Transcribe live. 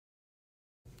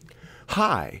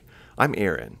Hi, I'm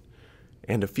Aaron,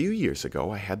 and a few years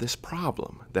ago I had this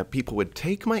problem that people would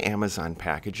take my Amazon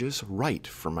packages right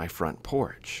from my front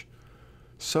porch.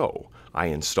 So I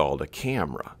installed a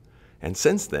camera, and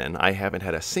since then I haven't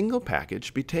had a single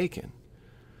package be taken.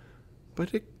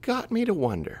 But it got me to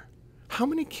wonder, how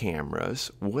many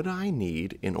cameras would I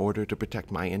need in order to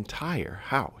protect my entire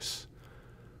house?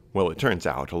 Well, it turns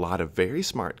out a lot of very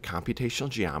smart computational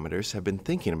geometers have been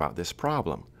thinking about this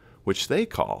problem, which they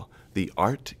call the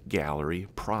art gallery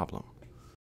problem.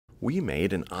 We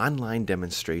made an online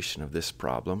demonstration of this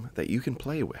problem that you can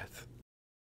play with.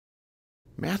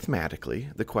 Mathematically,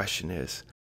 the question is,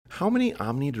 how many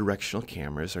omnidirectional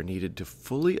cameras are needed to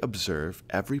fully observe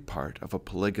every part of a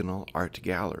polygonal art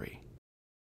gallery?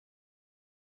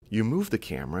 You move the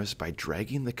cameras by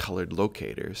dragging the colored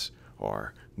locators,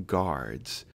 or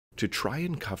guards, to try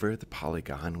and cover the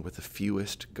polygon with the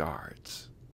fewest guards.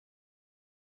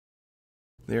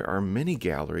 There are many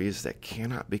galleries that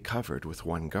cannot be covered with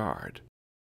one guard.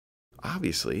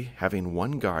 Obviously, having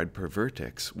one guard per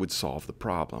vertex would solve the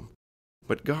problem,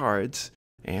 but guards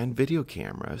and video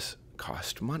cameras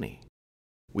cost money.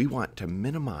 We want to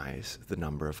minimize the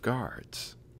number of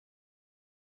guards.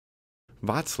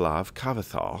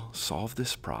 Chvátal solved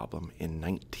this problem in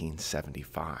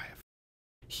 1975.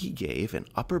 He gave an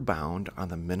upper bound on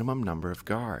the minimum number of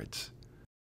guards.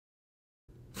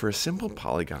 For a simple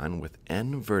polygon with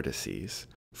n vertices,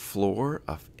 floor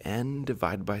of n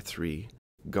divided by 3,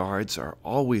 guards are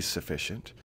always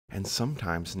sufficient and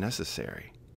sometimes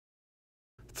necessary.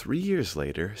 3 years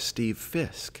later,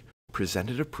 Fisk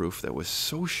presented a proof that was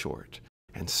so short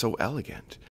and so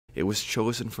elegant, it was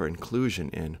chosen for inclusion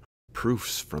in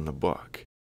Proofs from the Book.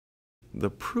 The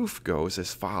proof goes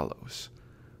as follows.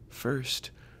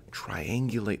 First,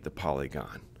 triangulate the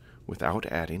polygon without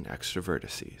adding extra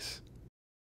vertices.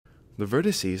 The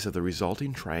vertices of the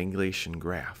resulting triangulation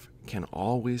graph can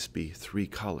always be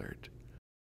three-colored.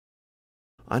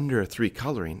 Under a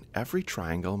three-coloring, every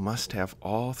triangle must have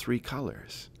all three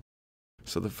colors.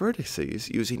 So the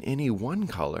vertices using any one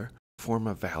color form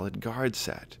a valid guard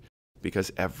set,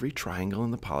 because every triangle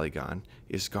in the polygon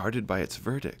is guarded by its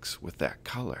vertex with that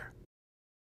color.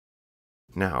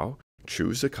 Now,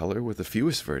 choose a color with the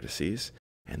fewest vertices,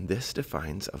 and this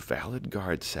defines a valid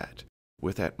guard set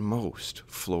with at most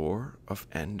floor of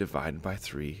n divided by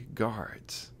 3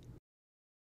 guards.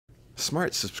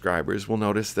 Smart subscribers will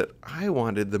notice that I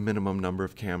wanted the minimum number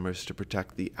of cameras to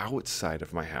protect the outside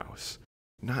of my house,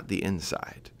 not the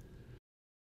inside.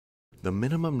 The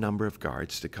minimum number of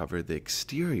guards to cover the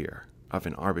exterior of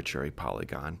an arbitrary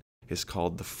polygon is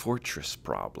called the fortress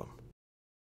problem.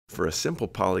 For a simple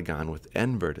polygon with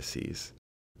n vertices,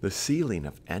 the ceiling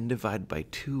of n divided by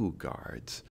 2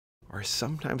 guards are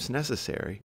sometimes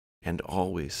necessary and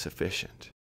always sufficient.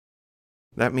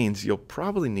 That means you'll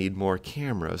probably need more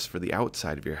cameras for the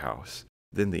outside of your house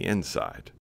than the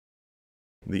inside.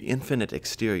 The infinite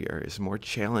exterior is more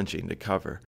challenging to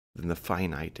cover than the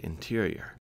finite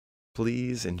interior.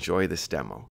 Please enjoy this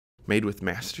demo, made with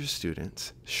master's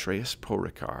students Shreyas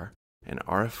Poyrekar and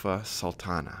Arifa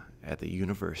Sultana at the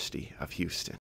University of Houston.